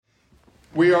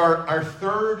We are our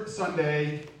third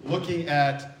Sunday looking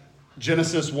at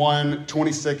Genesis 1,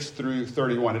 26 through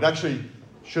 31. It actually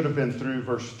should have been through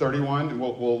verse 31, and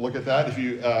we'll look at that. If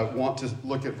you want to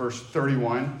look at verse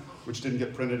 31, which didn't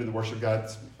get printed in the worship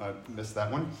guides, missed that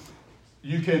one,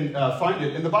 you can find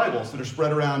it in the Bibles that are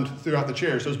spread around throughout the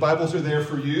chairs. Those Bibles are there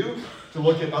for you to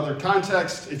look at other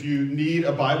contexts. If you need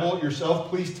a Bible yourself,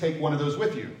 please take one of those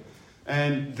with you.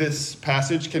 And this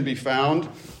passage can be found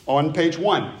on page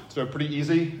 1. So a pretty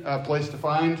easy place to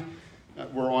find.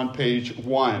 We're on page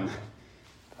 1.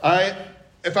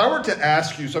 If I were to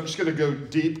ask you, so I'm just going to go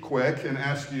deep quick and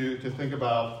ask you to think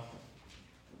about,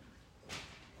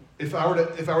 if I were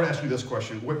to ask you this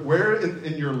question, where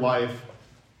in your life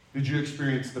did you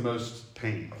experience the most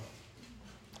pain?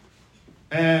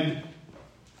 And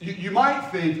you might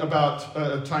think about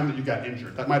a time that you got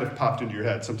injured. That might have popped into your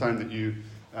head, sometime that you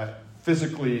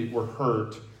physically were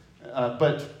hurt.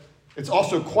 But it's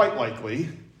also quite likely,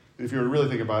 and if you were to really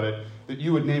think about it, that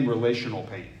you would name relational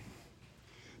pain.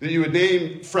 That you would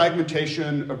name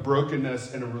fragmentation, a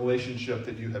brokenness in a relationship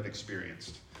that you have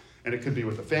experienced. And it could be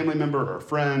with a family member or a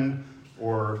friend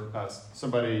or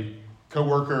somebody,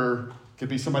 coworker. It could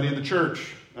be somebody in the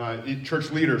church,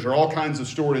 church leaders, or all kinds of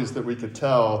stories that we could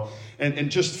tell. And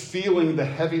just feeling the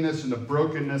heaviness and the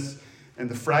brokenness and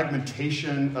the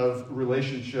fragmentation of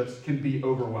relationships can be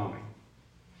overwhelming.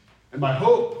 And my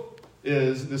hope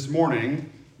is this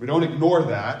morning, we don't ignore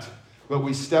that, but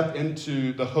we step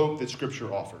into the hope that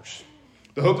Scripture offers.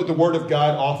 The hope that the Word of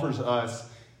God offers us,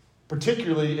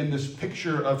 particularly in this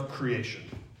picture of creation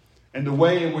and the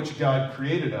way in which God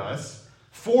created us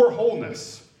for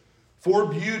wholeness, for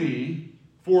beauty,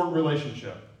 for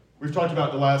relationship. We've talked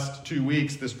about the last 2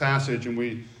 weeks this passage, and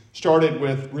we started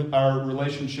with our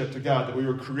relationship to God, that we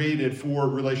were created for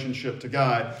relationship to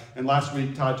God. And last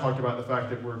week, Todd talked about the fact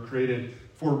that we're created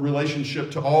for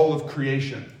relationship to all of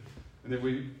creation, and that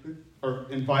we are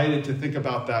invited to think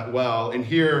about that well. And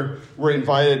here, we're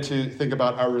invited to think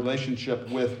about our relationship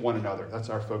with one another. That's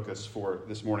our focus for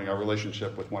this morning, our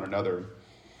relationship with one another.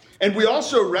 And we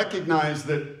also recognize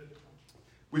that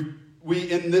we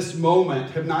in this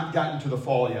moment have not gotten to the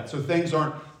fall yet. So things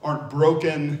aren't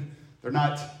broken. They're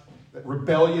not.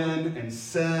 Rebellion and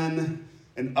sin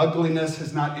and ugliness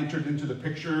has not entered into the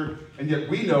picture. And yet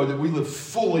we know that we live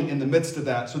fully in the midst of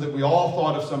that, so that we all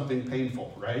thought of something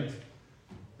painful, right?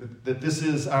 That this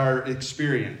is our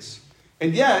experience.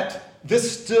 And yet,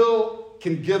 this still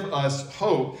can give us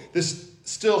hope. This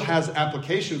still has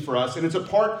application for us. And it's a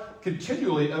part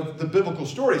continually of the biblical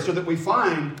story, so that we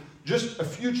find just a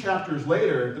few chapters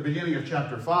later, the beginning of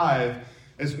chapter 5,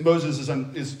 as Moses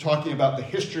is talking about the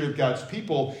history of God's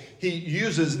people, he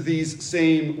uses these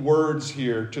same words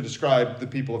here to describe the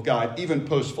people of God, even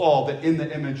post-fall, that in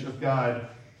the image of God,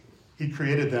 he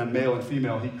created them, male and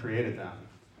female, he created them.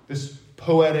 This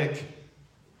poetic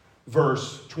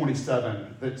verse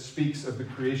 27 that speaks of the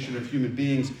creation of human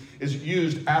beings is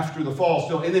used after the fall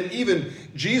still. And then even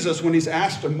Jesus, when he's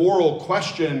asked a moral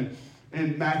question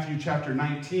in Matthew chapter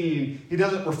 19, he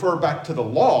doesn't refer back to the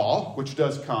law, which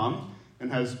does come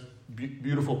and has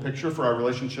beautiful picture for our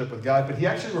relationship with God, but he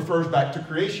actually refers back to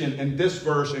creation in this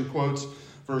verse and quotes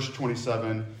verse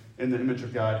 27, in the image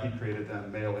of God, he created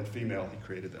them, male and female, he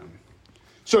created them.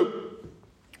 So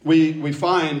we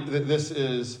find that this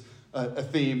is a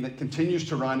theme that continues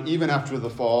to run even after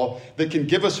the fall, that can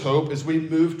give us hope as we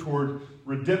move toward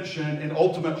redemption and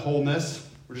ultimate wholeness.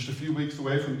 We're just a few weeks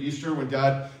away from Easter, when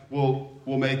God will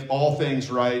make all things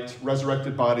right,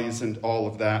 resurrected bodies and all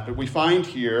of that. But we find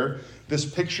here this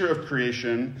picture of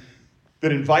creation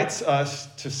that invites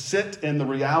us to sit in the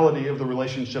reality of the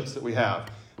relationships that we have.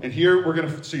 And here we're going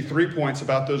to see 3 points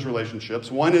about those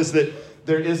relationships. One is that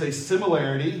there is a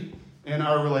similarity in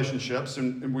our relationships,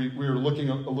 and we were looking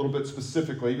a little bit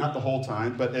specifically, not the whole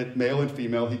time, but at male and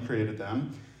female, he created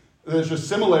them. There's a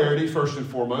similarity, first and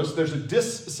foremost. There's a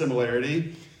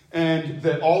dissimilarity, and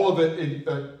that all of it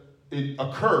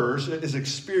occurs, is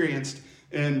experienced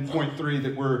in point 3,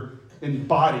 that we're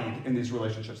embodied in these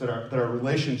relationships, that our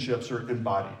relationships are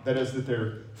embodied. That is, that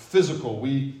they're physical.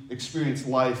 We experience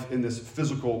life in this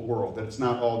physical world, that it's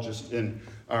not all just in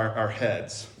our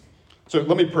heads. So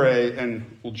let me pray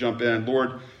and we'll jump in.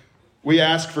 Lord, we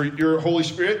ask for your Holy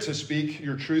Spirit to speak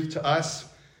your truth to us,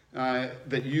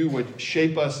 that you would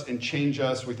shape us and change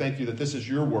us. We thank you that this is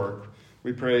your work.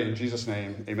 We pray in Jesus'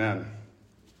 name, amen.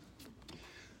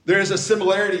 There is a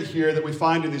similarity here that we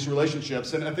find in these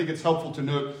relationships, and I think it's helpful to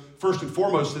note, first and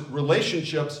foremost, that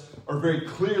relationships are very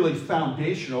clearly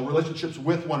foundational. Relationships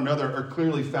with one another are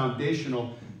clearly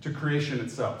foundational to creation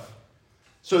itself.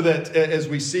 So that as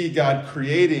we see God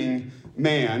creating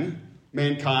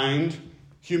mankind,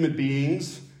 human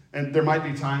beings. And there might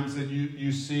be times that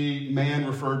you see man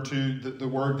referred to, the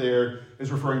word there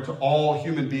is referring to all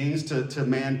human beings, to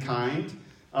mankind.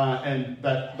 And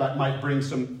that might bring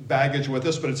some baggage with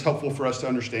us, but it's helpful for us to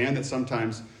understand that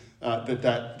sometimes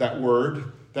that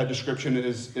word, that description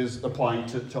is applying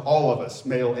to all of us,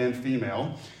 male and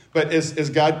female. But as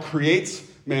God creates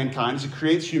mankind, as he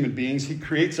creates human beings, he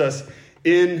creates us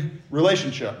in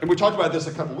relationship. And we talked about this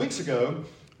a couple weeks ago,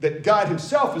 that God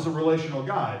himself is a relational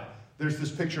God. There's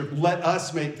this picture of let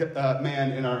us make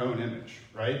man in our own image,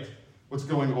 right? What's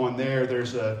going on there?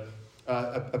 There's a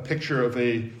picture of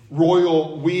a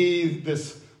royal we,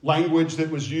 this language that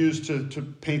was used to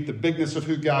paint the bigness of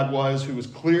who God was, who was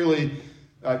clearly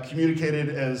communicated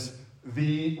as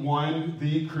the one,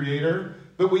 the creator.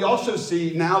 But we also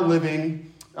see now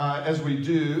living as we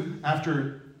do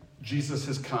after Jesus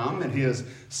has come and he has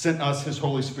sent us his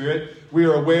Holy Spirit, we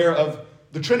are aware of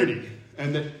the Trinity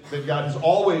and that God has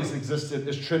always existed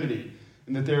as Trinity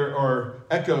and that there are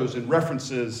echoes and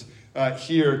references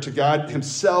here to God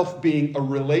himself being a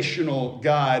relational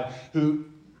God who,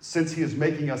 since he is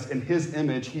making us in his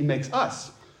image, he makes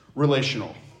us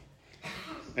relational.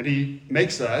 And he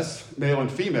makes us, male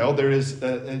and female. There is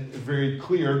a very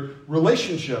clear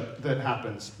relationship that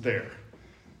happens there.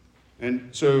 And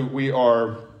so we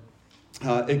are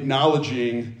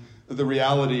acknowledging the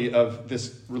reality of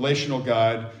this relational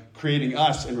God creating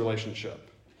us in relationship.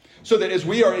 So that as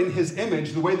we are in his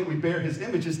image, the way that we bear his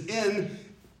image is in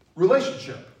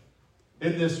relationship.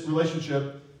 In this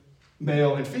relationship,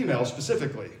 male and female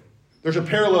specifically. There's a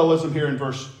parallelism here in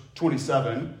verse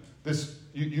 27. This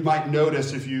you might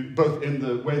notice if you, both in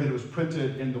the way that it was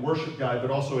printed in the worship guide,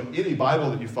 but also in any Bible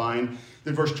that you find,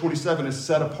 that verse 27 is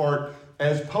set apart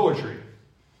as poetry.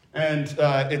 And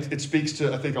it speaks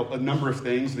to, I think, a number of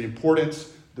things. The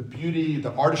importance, the beauty,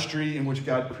 the artistry in which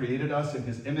God created us in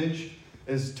his image.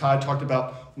 As Todd talked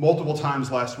about multiple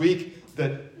times last week,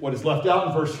 that what is left out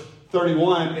in verse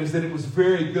 31 is that it was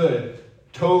very good.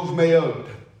 Tov meod.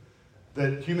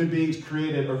 That human beings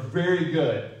created are very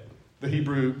good. The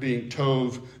Hebrew being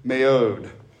tov meod.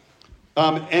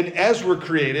 And as we're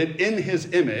created in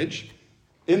his image,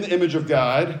 in the image of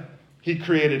God, he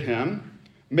created him.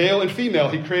 Male and female,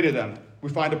 he created them. We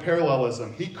find a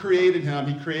parallelism. He created him,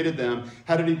 he created them.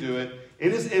 How did he do it? In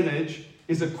his image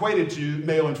is equated to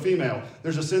male and female.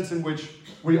 There's a sense in which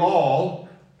we all,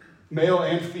 male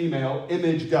and female,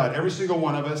 image God. Every single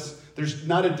one of us. There's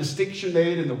not a distinction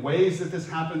made in the ways that this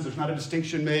happens. There's not a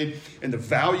distinction made in the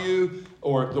value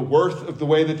or the worth of the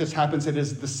way that this happens. It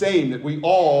is the same, that we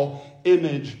all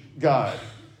image God.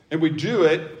 And we do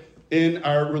it in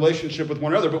our relationship with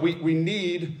one another. But we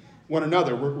need one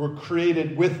another. We're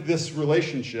created with this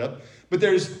relationship. But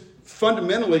there's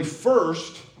fundamentally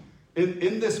first,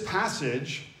 in this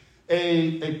passage,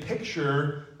 a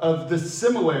picture of the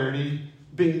similarity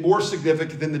being more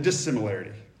significant than the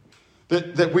dissimilarity.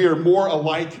 That we are more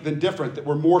alike than different, that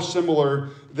we're more similar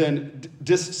than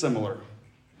dissimilar.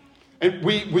 And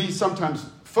we sometimes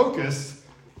focus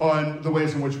on the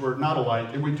ways in which we're not alike,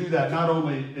 and we do that not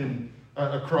only in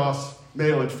across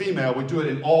male and female, we do it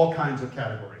in all kinds of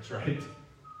categories, right?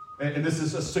 And this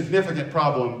is a significant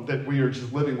problem that we are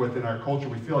just living with in our culture.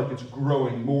 We feel like it's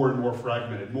growing more and more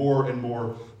fragmented, more and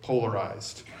more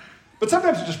polarized. But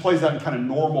sometimes it just plays out in kind of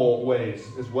normal ways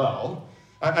as well.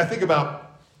 I think about,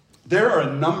 there are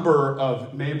a number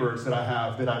of neighbors that I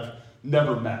have that I've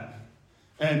never met.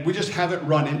 And we just haven't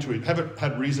run into it, haven't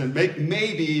had reason.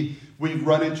 Maybe we've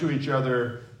run into each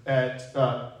other at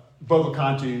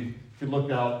Bovacanti. If you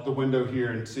look out the window here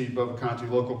and see Bovacanti,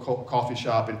 local coffee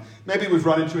shop. And maybe we've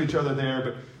run into each other there,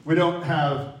 but we don't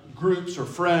have groups or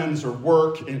friends or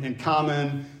work in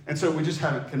common. And so we just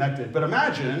haven't connected. But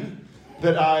imagine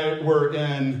that I were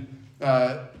in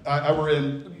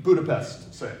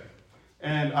Budapest, say.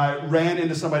 And I ran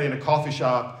into somebody in a coffee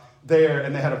shop there,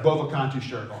 and they had a Bovacanti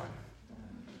shirt on.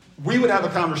 We would have a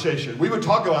conversation. We would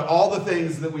talk about all the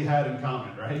things that we had in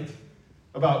common, right?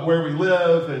 About where we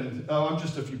live, and, oh, I'm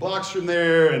just a few blocks from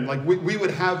there. And like we would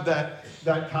have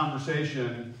that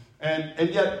conversation. And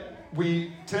yet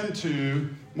we tend to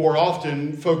more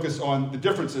often focus on the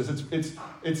differences.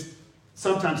 It's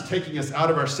sometimes taking us out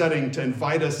of our setting to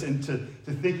invite us into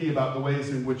thinking about the ways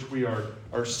in which we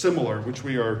are similar, which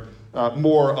we are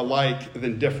more alike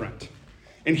than different.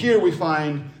 And here we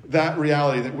find that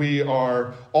reality that we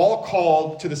are all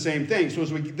called to the same thing. So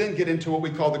as we then get into what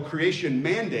we call the creation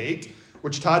mandate,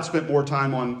 which Todd spent more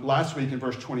time on last week in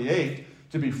verse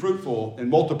 28, to be fruitful and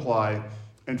multiply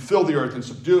and fill the earth and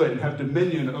subdue it and have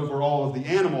dominion over all of the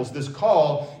animals, this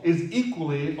call is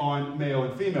equally on male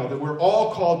and female, that we're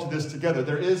all called to this together.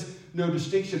 There is no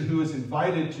distinction who is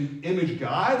invited to image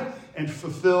God and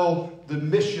fulfill the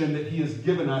mission that he has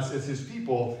given us as his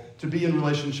people to be in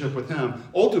relationship with him.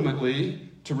 Ultimately,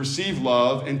 to receive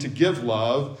love and to give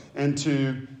love and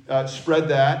to spread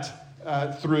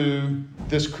that through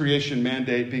this creation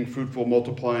mandate, being fruitful,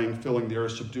 multiplying, filling the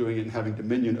earth, subduing it, and having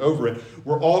dominion over it.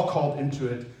 We're all called into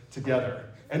it together.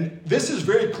 And this is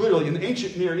very clearly, in the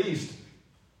ancient Near East,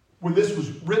 when this was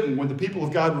written, when the people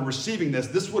of God were receiving this,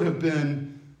 this would have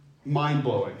been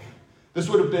mind-blowing. This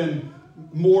would have been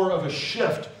more of a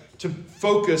shift to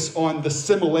focus on the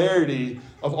similarity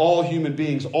of all human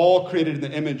beings, all created in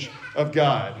the image of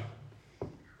God.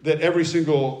 That every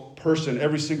single person,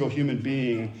 every single human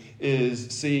being is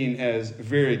seen as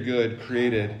very good,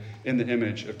 created in the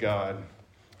image of God.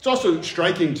 It's also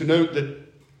striking to note that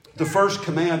the first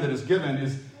command that is given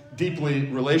is deeply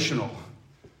relational.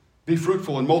 Be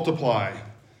fruitful and multiply.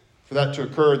 For that to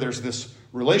occur, there's this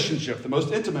relationship, the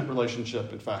most intimate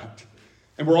relationship, in fact.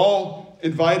 And we're all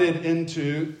invited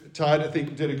into, Todd, I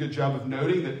think, did a good job of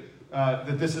noting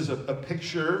that this is a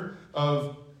picture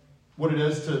of what it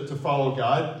is to follow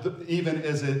God, even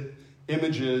as it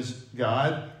images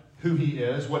God, who he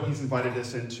is, what he's invited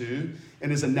us into,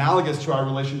 and is analogous to our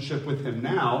relationship with him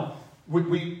now.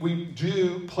 We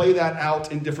do play that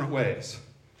out in different ways.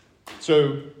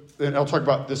 So, and I'll talk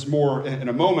about this more in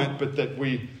a moment, but that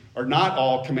we are not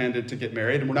all commanded to get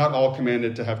married, and we're not all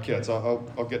commanded to have kids.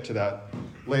 I'll get to that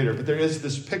later. But there is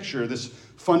this picture, this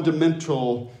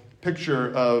fundamental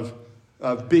picture of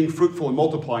being fruitful and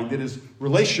multiplying that is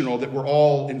relational, that we're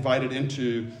all invited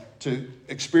into to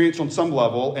experience on some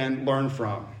level and learn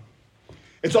from.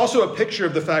 It's also a picture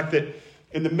of the fact that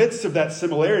in the midst of that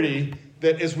similarity,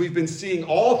 that as we've been seeing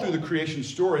all through the creation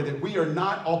story, that we are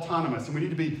not autonomous. And I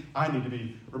need to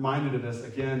be reminded of this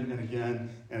again and again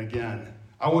and again.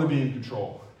 I want to be in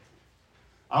control.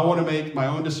 I want to make my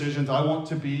own decisions. I want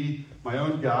to be my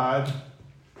own God.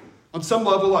 On some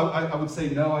level, I would say,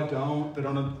 no, I don't. But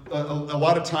on a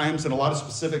lot of times and a lot of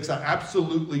specifics, I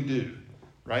absolutely do,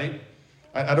 right?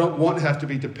 I don't want to have to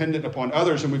be dependent upon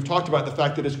others. And we've talked about the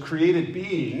fact that as created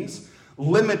beings,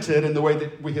 limited in the way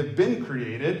that we have been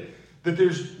created, that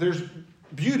there's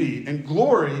beauty and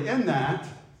glory in that,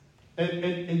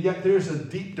 and yet there's a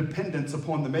deep dependence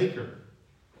upon the Maker.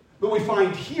 But we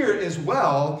find here as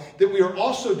well that we are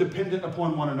also dependent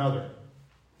upon one another.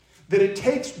 That it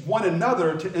takes one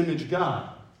another to image God.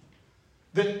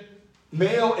 That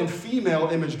male and female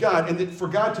image God, and that for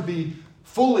God to be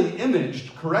fully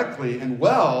imaged correctly and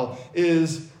well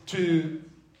is to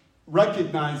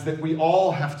recognize that we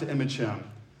all have to image him.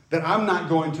 That I'm not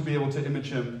going to be able to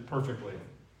image him perfectly.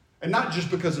 And not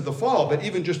just because of the fall, but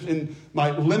even just in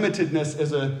my limitedness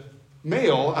as a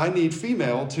male, I need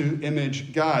female to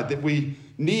image God. That we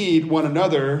need one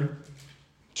another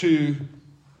to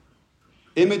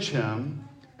image him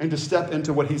and to step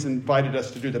into what he's invited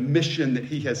us to do, the mission that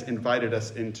he has invited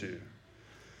us into.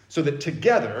 So that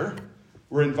together,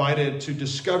 we're invited to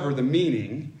discover the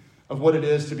meaning of what it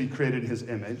is to be created in his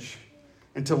image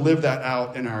and to live that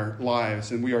out in our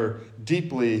lives. And we are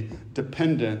deeply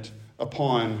dependent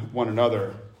upon one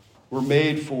another. We're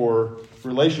made for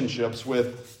relationships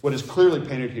with what is clearly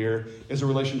painted here is a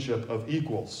relationship of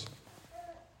equals.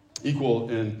 Equal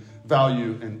in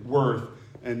value and worth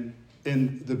and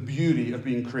in the beauty of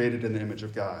being created in the image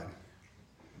of God.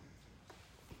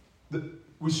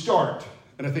 We start,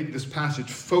 and I think this passage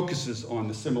focuses on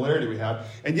the similarity we have,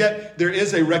 and yet there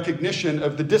is a recognition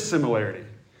of the dissimilarity,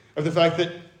 of the fact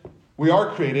that we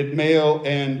are created male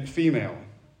and female.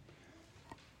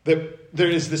 That there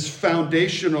is this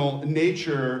foundational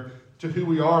nature to who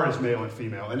we are as male and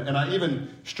female. And I even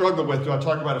struggle with, do I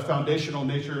talk about a foundational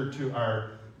nature to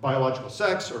our biological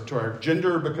sex or to our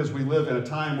gender? Because we live in a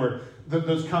time where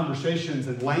those conversations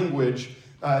and language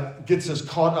gets us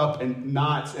caught up in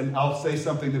knots, and I'll say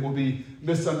something that will be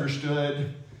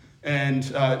misunderstood and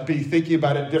be thinking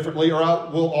about it differently, or I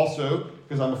will also,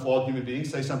 because I'm a flawed human being,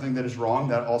 say something that is wrong.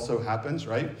 That also happens,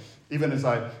 right? Even as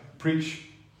I preach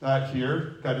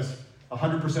here, that is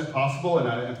 100% possible, and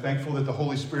I am thankful that the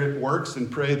Holy Spirit works,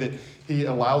 and pray that he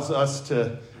allows us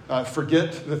to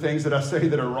forget the things that I say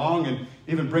that are wrong and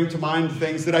even bring to mind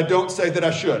things that I don't say that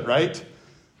I should, right?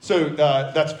 So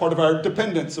that's part of our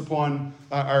dependence upon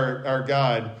our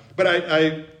God. But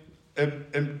I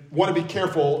want to be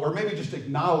careful, or maybe just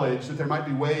acknowledge that there might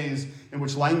be ways in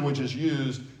which language is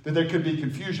used that there could be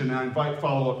confusion, and I invite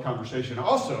follow-up conversation. I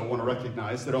also want to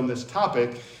recognize that on this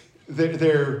topic,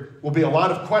 there will be a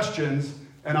lot of questions,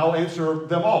 and I'll answer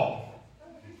them all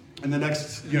in the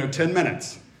next 10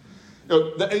 minutes.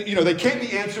 They can't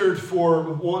be answered for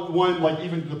one, like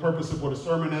even the purpose of what a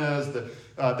sermon is,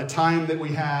 the time that we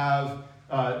have,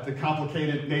 the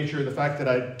complicated nature, the fact that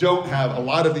I don't have a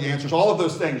lot of the answers, all of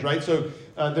those things, right? So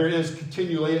there is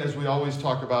continually, as we always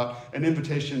talk about, an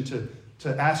invitation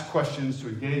to ask questions, to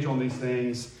engage on these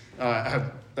things,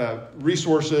 have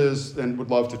resources, and would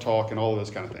love to talk and all of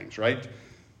those kind of things, right?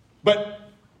 But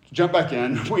jump back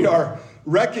in. We are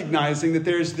recognizing that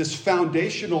there's this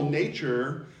foundational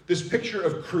nature, this picture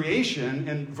of creation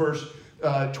in verse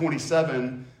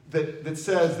 27 that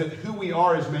says that who we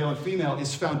are as male and female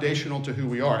is foundational to who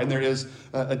we are. And there is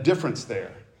a difference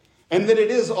there. And that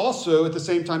it is also, at the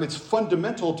same time, it's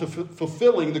fundamental to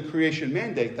fulfilling the creation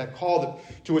mandate, that call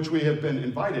to which we have been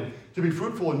invited. To be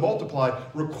fruitful and multiply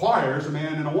requires a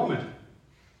man and a woman.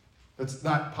 That's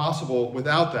not possible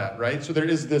without that, right? So there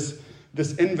is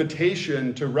this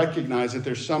invitation to recognize that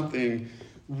there's something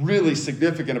really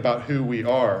significant about who we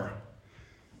are.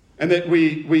 And that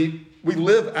we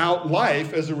live out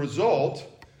life as a result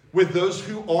with those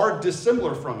who are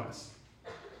dissimilar from us.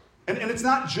 And it's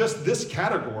not just this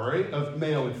category of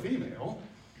male and female.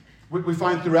 We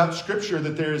find throughout Scripture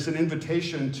that there is an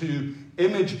invitation to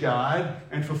image God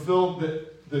and fulfill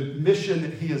the mission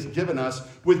that He has given us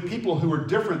with people who are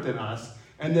different than us,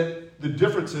 and that the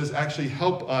differences actually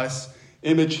help us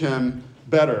image Him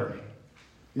better,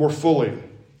 more fully.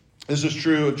 This is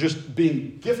true of just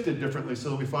being gifted differently, so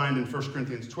that we find in 1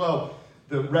 Corinthians 12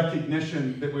 the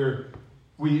recognition that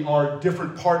we are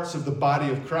different parts of the body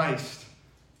of Christ.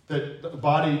 That the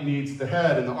body needs the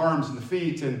head and the arms and the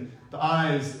feet and the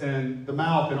eyes and the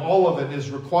mouth, and all of it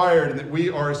is required, and that we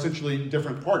are essentially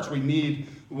different parts. We need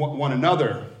one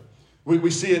another. We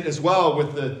see it as well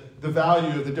with the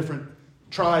value of the different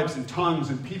tribes and tongues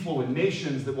and people and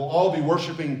nations that will all be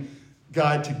worshiping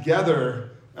God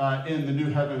together in the new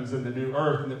heavens and the new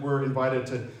earth, and that we're invited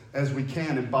to, as we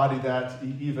can, embody that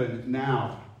even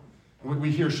now.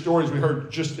 We hear stories we heard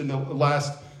just in the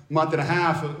last month and a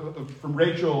half from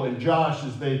Rachel and Josh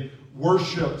as they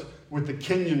worshiped with the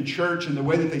Kenyan church, and the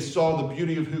way that they saw the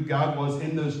beauty of who God was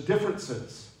in those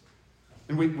differences.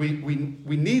 And we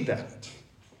need that.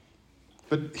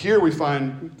 But here we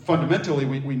find fundamentally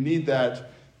we need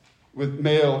that with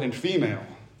male and female.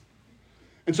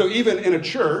 And so even in a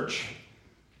church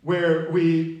where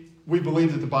we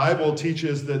believe that the Bible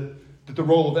teaches that the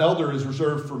role of elder is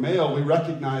reserved for male, we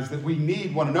recognize that we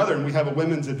need one another, and we have a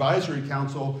women's advisory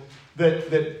council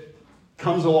that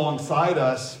comes alongside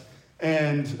us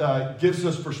and gives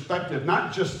us perspective,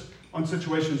 not just on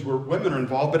situations where women are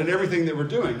involved, but in everything that we're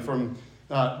doing, from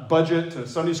budget to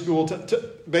Sunday school to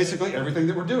basically everything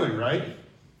that we're doing, right?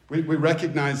 We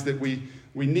recognize that we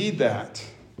need that.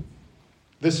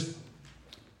 This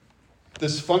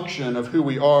function of who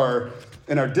we are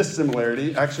and our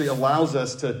dissimilarity actually allows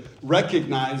us to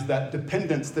recognize that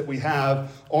dependence that we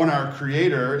have on our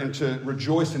Creator and to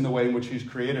rejoice in the way in which He's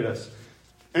created us.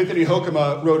 Anthony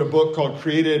Hoekema wrote a book called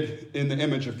Created in the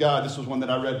Image of God. This was one that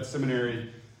I read in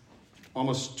seminary I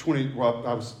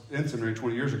was in seminary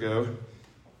 20 years ago.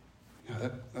 Yeah,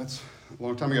 that's a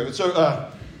long time ago. So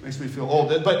makes me feel old.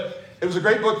 But it was a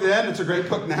great book then. It's a great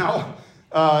book now.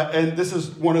 And this is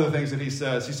one of the things that he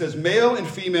says. He says, male and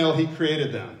female, He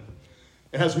created them.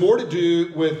 It has more to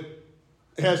do with,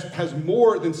 it has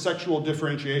more than sexual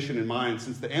differentiation in mind,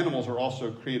 since the animals are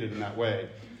also created in that way.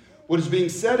 What is being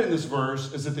said in this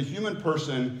verse is that the human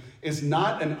person is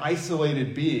not an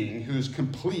isolated being who is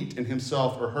complete in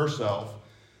himself or herself,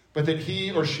 but that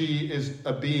he or she is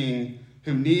a being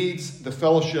who needs the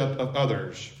fellowship of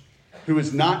others, who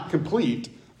is not complete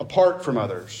apart from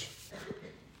others.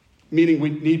 Meaning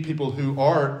we need people who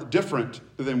are different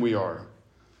than we are.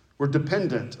 We're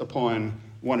dependent upon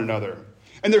one another.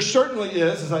 And there certainly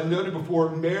is, as I noted before,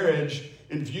 marriage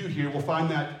in view here. We'll find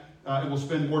that, and we'll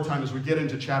spend more time as we get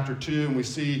into chapter 2, and we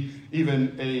see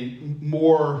even a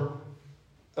more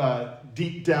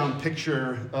deep down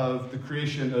picture of the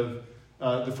creation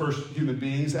of the first human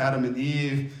beings, Adam and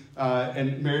Eve.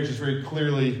 And marriage is very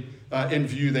clearly in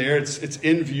view there. It's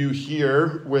in view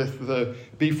here with the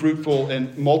be fruitful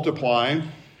and multiply.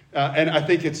 And I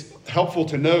think it's helpful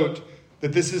to note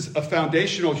that this is a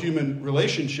foundational human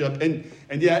relationship.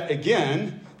 And yet,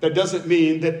 again, that doesn't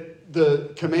mean that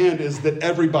the command is that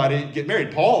everybody get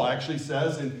married. Paul actually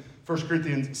says in 1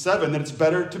 Corinthians 7 that it's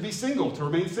better to be single, to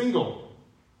remain single.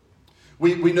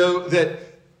 We know that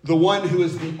the one who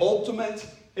is the ultimate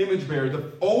image bearer,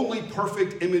 the only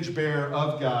perfect image bearer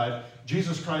of God,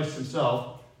 Jesus Christ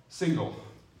Himself, single.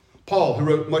 Paul, who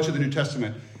wrote much of the New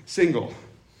Testament, single.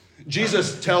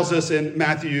 Jesus tells us in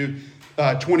Matthew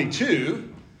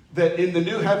 22 that in the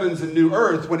new heavens and new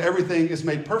earth, when everything is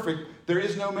made perfect, there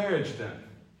is no marriage then.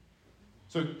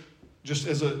 So just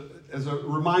as as a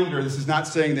reminder, this is not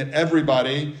saying that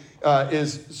everybody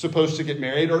is supposed to get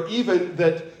married, or even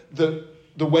that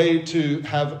the way to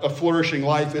have a flourishing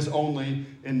life is only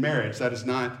in marriage. That is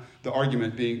not the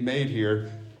argument being made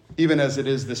here, even as it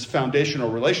is this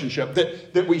foundational relationship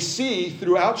that we see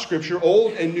throughout Scripture,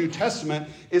 Old and New Testament,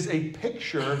 is a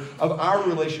picture of our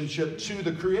relationship to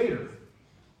the Creator.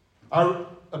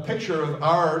 A picture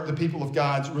of the people of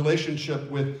God's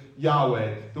relationship with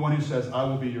Yahweh, the one who says, I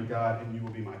will be your God and you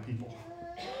will be my people.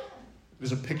 It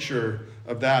is a picture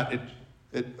of that.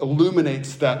 It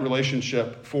illuminates that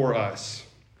relationship for us.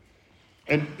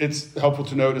 And it's helpful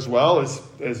to note as well,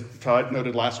 as Todd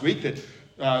noted last week, that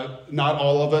not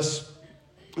all of us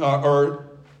are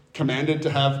commanded to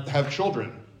have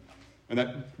children. And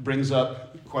that brings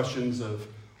up questions of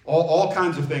all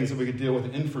kinds of things that we could deal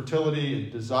with: infertility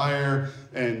and desire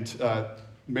and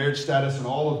marriage status and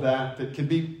all of that can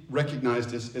be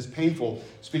recognized as painful.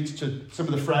 It speaks to some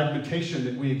of the fragmentation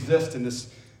that we exist in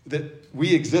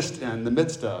the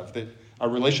midst of, that our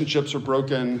relationships are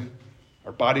broken,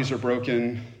 our bodies are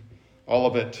broken, all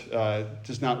of it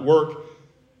does not work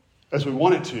as we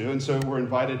want it to. And so we're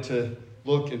invited to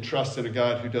look and trust in a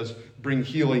God who does bring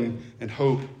healing and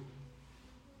hope,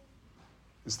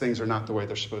 as things are not the way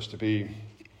they're supposed to be.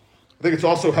 I think it's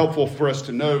also helpful for us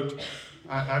to note,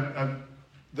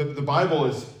 the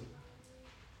Bible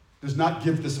does not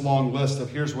give this long list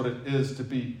of here's what it is to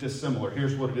be dissimilar,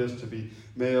 here's what it is to be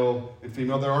male and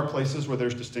female. There are places where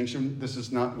there's distinction. This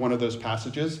is not one of those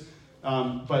passages.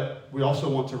 But we also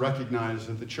want to recognize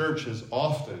that the church has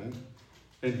often,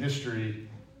 in history,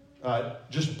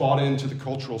 just bought into the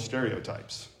cultural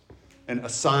stereotypes and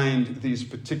assigned these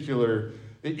particular,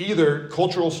 either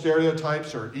cultural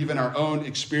stereotypes or even our own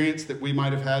experience that we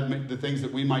might have had, the things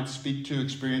that we might speak to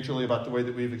experientially about the way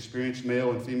that we've experienced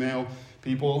male and female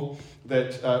people,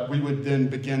 that we would then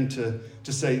begin to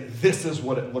say, this is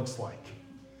what it looks like.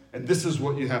 And this is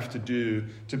what you have to do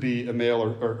to be a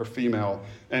male or female.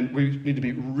 And we need to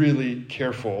be really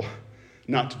careful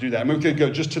not to do that. I mean, we could go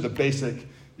just to the basic,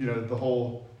 the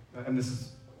whole, and this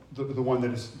is the one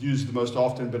that is used the most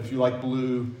often, but if you like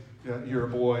blue, you're a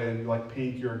boy, and you like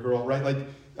pink, you're a girl, right? Like,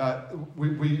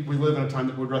 we live in a time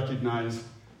that would recognize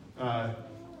you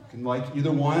can like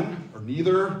either one or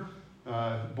neither,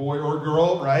 boy or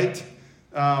girl, right?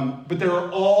 But there are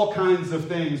all kinds of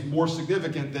things more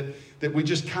significant that we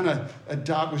just kind of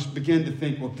adopt. We begin to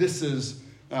think, well, this is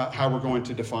how we're going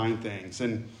to define things,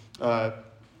 and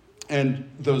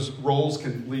those roles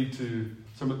can lead to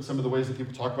some of the ways that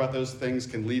people talk about those things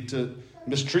can lead to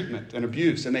mistreatment and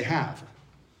abuse, and they have.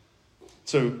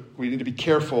 So we need to be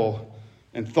careful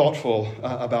and thoughtful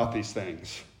about these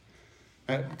things.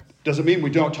 Doesn't mean we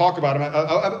don't talk about them.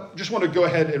 I just want to go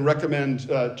ahead and recommend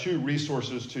two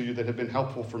resources to you that have been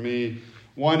helpful for me.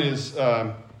 One is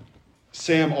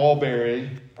Sam Allberry,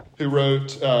 who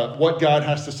wrote What God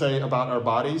Has to Say About Our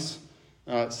Bodies.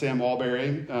 Sam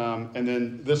Allberry. And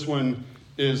then this one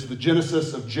is The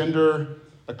Genesis of Gender,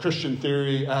 A Christian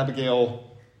Theory, Abigail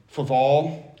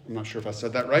Favall. I'm not sure if I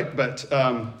said that right, but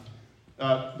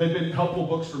they've been helpful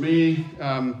books for me.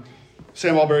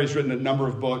 Sam Allberry's written a number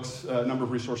of books, a number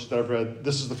of resources that I've read.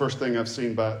 This is the first thing I've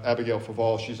seen by Abigail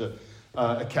Favall. She's a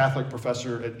Catholic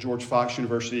professor at George Fox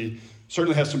University.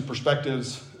 Certainly has some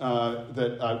perspectives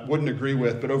that I wouldn't agree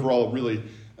with, but overall a really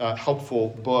helpful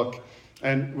book.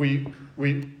 And we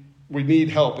need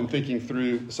help in thinking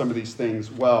through some of these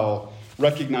things well,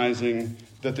 recognizing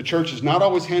that the church has not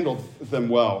always handled them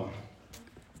well.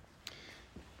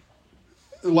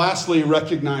 Lastly,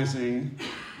 recognizing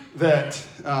that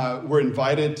we're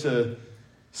invited to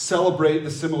celebrate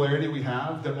the similarity we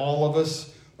have, that all of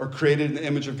us are created in the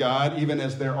image of God, even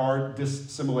as there are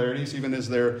dissimilarities, even as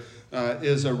there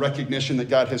is a recognition that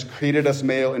God has created us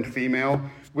male and female.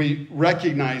 We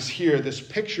recognize here this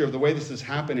picture of the way this is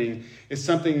happening is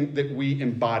something that we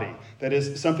embody. That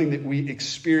is something that we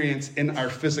experience in our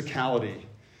physicality.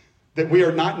 That we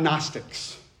are not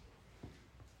Gnostics.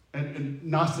 And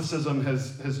Gnosticism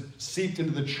has seeped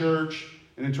into the church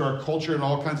and into our culture in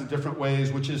all kinds of different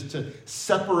ways, which is to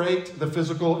separate the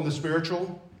physical and the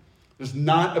spiritual. It's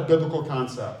not a biblical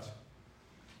concept.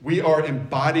 We are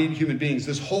embodied human beings.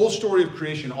 This whole story of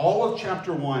creation, all of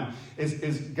chapter 1,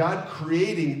 is God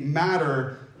creating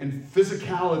matter and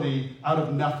physicality out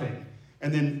of nothing.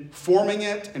 And then forming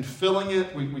it and filling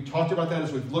it. We talked about that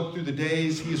as we've looked through the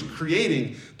days. He is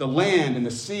creating the land and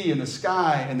the sea and the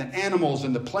sky and the animals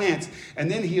and the plants.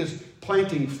 And then he is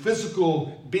planting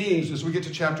physical beings. As we get to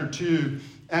chapter 2,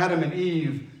 Adam and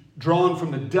Eve, drawn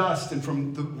from the dust and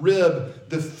from the rib,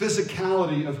 the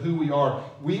physicality of who we are.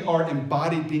 We are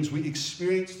embodied beings. We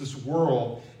experience this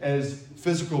world as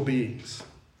physical beings.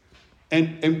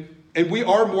 And we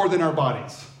are more than our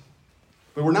bodies,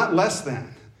 but we're not less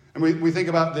than. And we think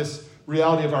about this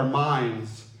reality of our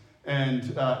minds,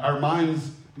 and our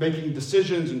minds making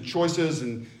decisions and choices,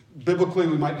 and biblically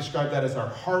we might describe that as our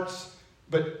hearts.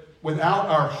 But without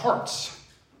our hearts,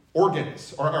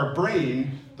 organs, or our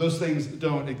brain, those things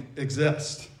don't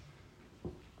exist.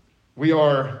 We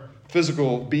are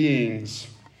physical beings.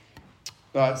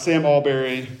 Sam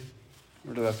Alberry,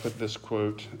 where did I put this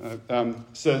quote?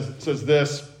 Says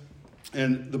this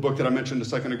in the book that I mentioned a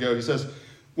second ago. He says,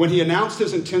 when he announced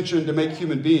his intention to make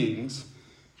human beings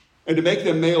and to make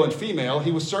them male and female,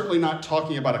 he was certainly not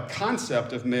talking about a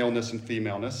concept of maleness and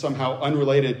femaleness, somehow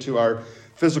unrelated to our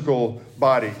physical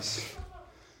bodies.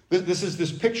 This is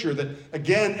this picture that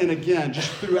again and again,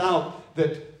 just throughout,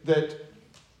 that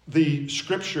the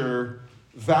Scripture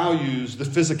values the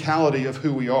physicality of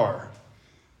who we are.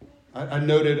 I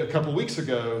noted a couple weeks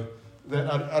ago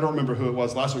that, I don't remember who it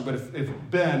was last week, but if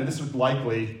Ben, and this would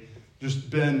likely just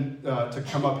Ben to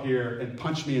come up here and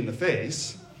punch me in the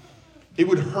face, it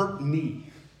would hurt me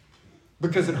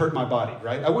because it hurt my body,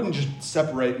 right? I wouldn't just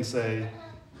separate and say,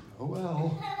 oh,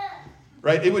 well,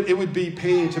 right? It would be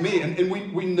pain to me. And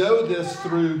we know this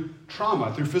through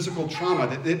trauma, through physical trauma,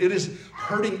 that it is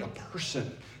hurting a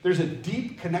person. There's a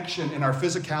deep connection in our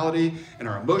physicality and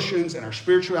our emotions and our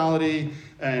spirituality,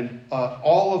 and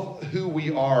all of who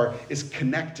we are is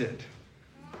connected.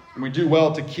 And we do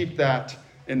well to keep that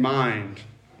in mind.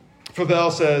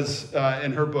 Favell says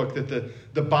in her book that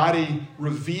the body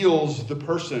reveals the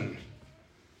person.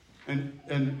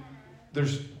 And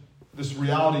there's this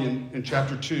reality in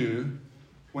chapter 2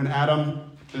 when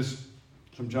Adam is,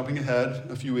 so I'm jumping ahead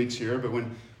a few weeks here, but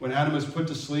when Adam is put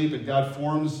to sleep and God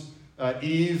forms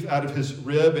Eve out of his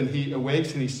rib, and he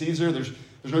awakes and he sees her. There's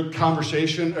no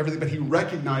conversation, everything, but he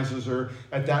recognizes her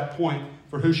at that point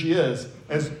for who she is,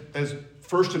 as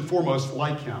first and foremost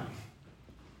like him.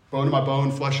 Bone of my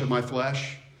bone, flesh of my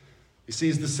flesh. He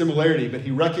sees the similarity, but he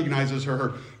recognizes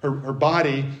her. Her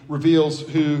body reveals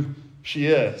who she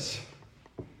is.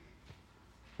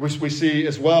 We see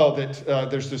as well that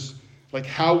there's this, like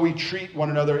how we treat one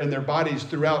another in their bodies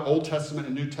throughout Old Testament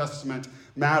and New Testament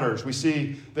matters. We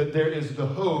see that there is the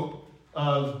hope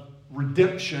of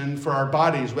redemption for our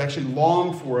bodies. We actually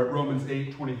long for it, Romans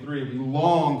 8:23. We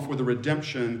long for the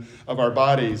redemption of our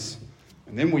bodies.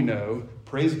 And then we know,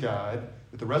 praise God,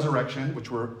 that the resurrection,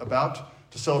 which we're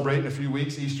about to celebrate in a few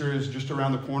weeks, Easter is just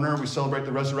around the corner. We celebrate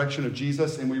the resurrection of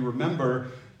Jesus, and we remember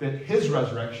that his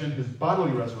resurrection, his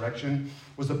bodily resurrection,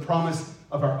 was the promise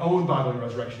of our own bodily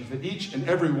resurrections, that each and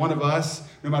every one of us,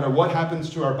 no matter what happens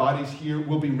to our bodies here,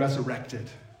 will be resurrected.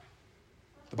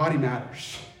 The body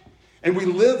matters. And we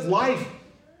live life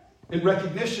in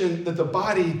recognition that the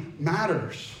body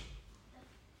matters.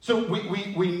 So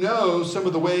we know some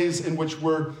of the ways in which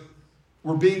we're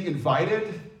being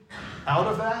invited out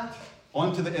of that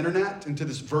onto the internet, into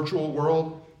this virtual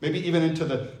world, maybe even into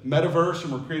the metaverse,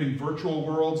 and we're creating virtual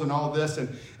worlds and all of this.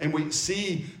 And we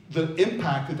see the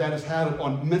impact that has had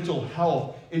on mental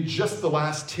health in just the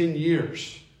last 10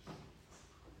 years.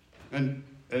 And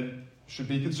should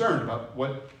be concerned about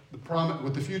what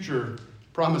the future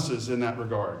promises in that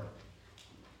regard.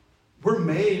 We're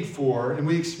made for, and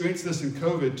we experience this in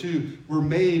COVID too, we're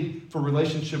made for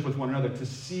relationship with one another, to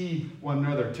see one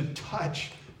another, to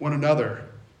touch one another.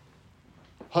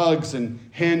 Hugs and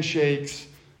handshakes,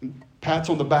 and pats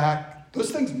on the back, those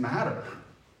things matter.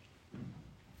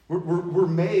 We're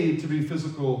made to be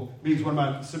physical beings. One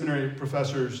of my seminary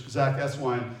professors, Zach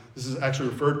Eswine, this is actually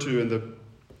referred to in the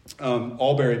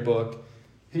Alberry book.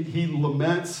 He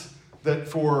laments that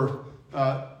for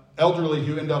elderly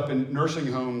who end up in nursing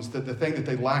homes, that the thing that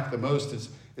they lack the most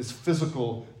is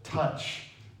physical touch.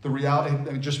 The reality,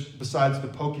 I mean, just besides the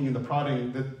poking and the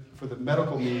prodding that for the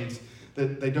medical needs,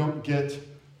 that they don't get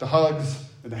the hugs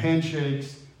and the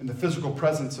handshakes and the physical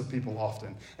presence of people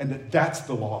often. And that's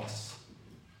the loss.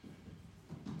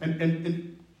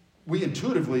 And we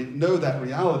intuitively know that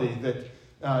reality, that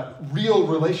real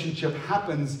relationship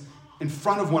happens in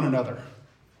front of one another.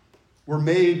 We're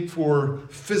made for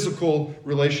physical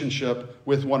relationship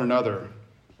with one another.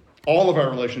 All of our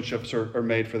relationships are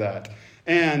made for that.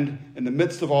 And in the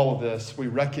midst of all of this, we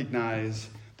recognize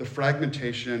the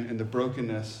fragmentation and the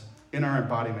brokenness in our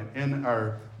embodiment, in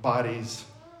our bodies,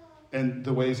 and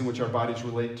the ways in which our bodies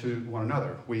relate to one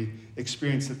another. We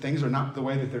experience that things are not the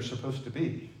way that they're supposed to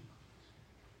be.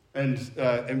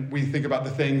 And we think about the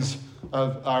things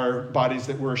of our bodies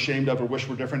that we're ashamed of or wish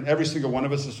were different. Every single one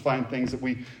of us is find things that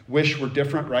we wish were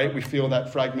different, right? We feel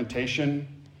that fragmentation.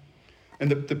 And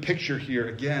the picture here,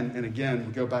 again and again,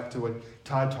 we go back to what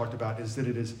Todd talked about, is that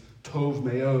it is tov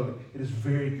meod. It is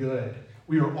very good.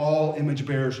 We are all image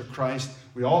bearers of Christ.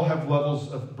 We all have levels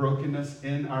of brokenness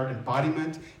in our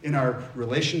embodiment, in our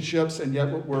relationships, and yet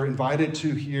what we're invited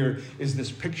to here is this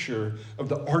picture of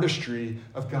the artistry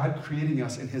of God creating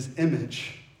us in his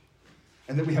image,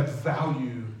 and that we have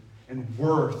value and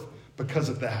worth because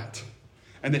of that,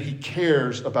 and that he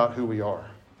cares about who we are.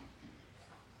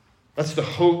 That's the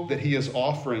hope that he is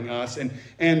offering us. And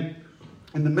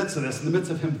in the midst of this, in the midst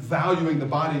of him valuing the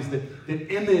bodies that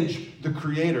image the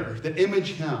Creator, that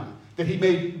image him, that he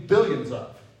made billions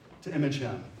of to image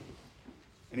him.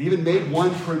 And he even made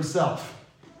one for himself.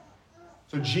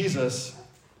 So Jesus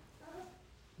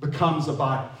becomes a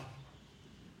body.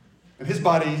 And his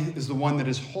body is the one that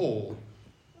is whole.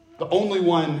 The only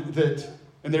one that,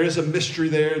 and there is a mystery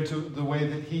there to the way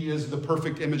that he is the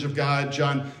perfect image of God.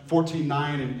 John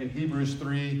 14:9 and Hebrews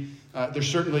 3. There's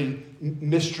certainly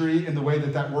mystery in the way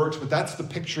that works, but that's the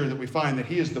picture that we find, that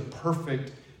he is the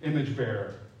perfect image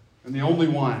bearer. And the only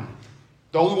one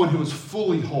who is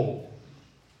fully whole.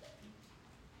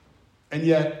 And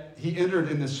yet, he entered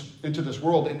into this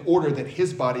world in order that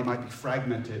his body might be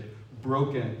fragmented,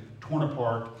 broken, torn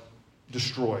apart,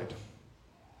 destroyed.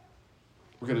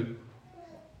 I'm going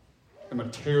to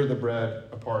tear the bread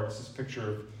apart. It's this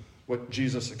picture of what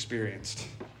Jesus experienced.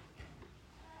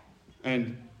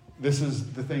 And this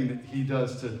is the thing that he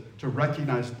does to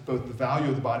recognize both the value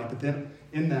of the body, but then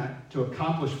in that to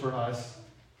accomplish for us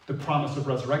the promise of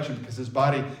resurrection, because his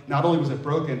body, not only was it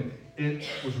broken, it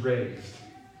was raised.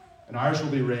 And ours will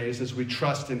be raised as we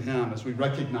trust in him, as we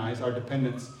recognize our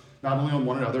dependence not only on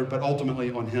one another, but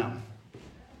ultimately on him.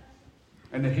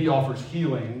 And that he offers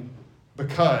healing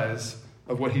because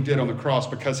of what he did on the cross,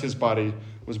 because his body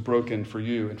was broken for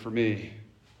you and for me.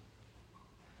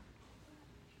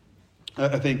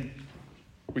 I think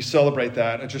we celebrate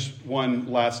that. Just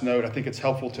one last note. I think it's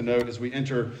helpful to note as we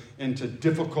enter into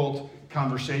difficult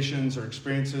conversations or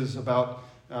experiences about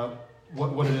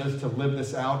what it is to live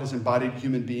this out as embodied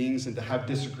human beings and to have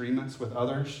disagreements with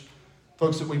others.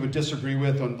 Folks that we would disagree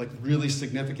with on like really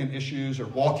significant issues, or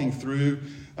walking through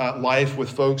life with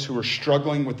folks who are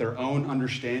struggling with their own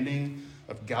understanding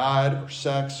of God or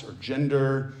sex or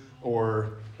gender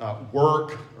or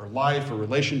work or life or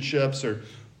relationships or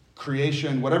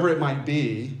creation, whatever it might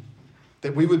be,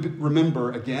 that we would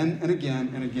remember again and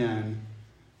again and again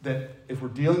that if we're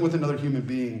dealing with another human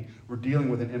being, we're dealing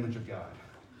with an image of God.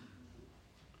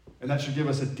 And that should give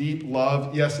us a deep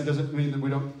love. Yes, it doesn't mean that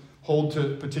we don't hold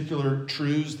to particular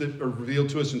truths that are revealed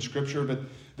to us in Scripture, but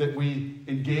that we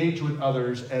engage with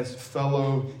others as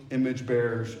fellow image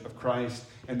bearers of Christ,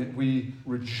 and that we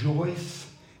rejoice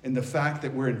in the fact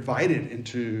that we're invited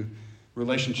into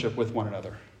relationship with one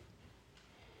another.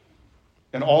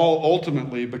 And all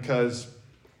ultimately because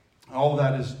all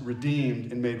that is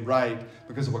redeemed and made right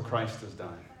because of what Christ has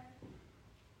done.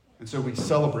 And so we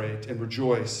celebrate and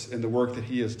rejoice in the work that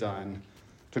he has done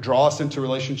to draw us into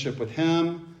relationship with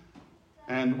him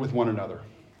and with one another.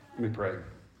 Let me pray.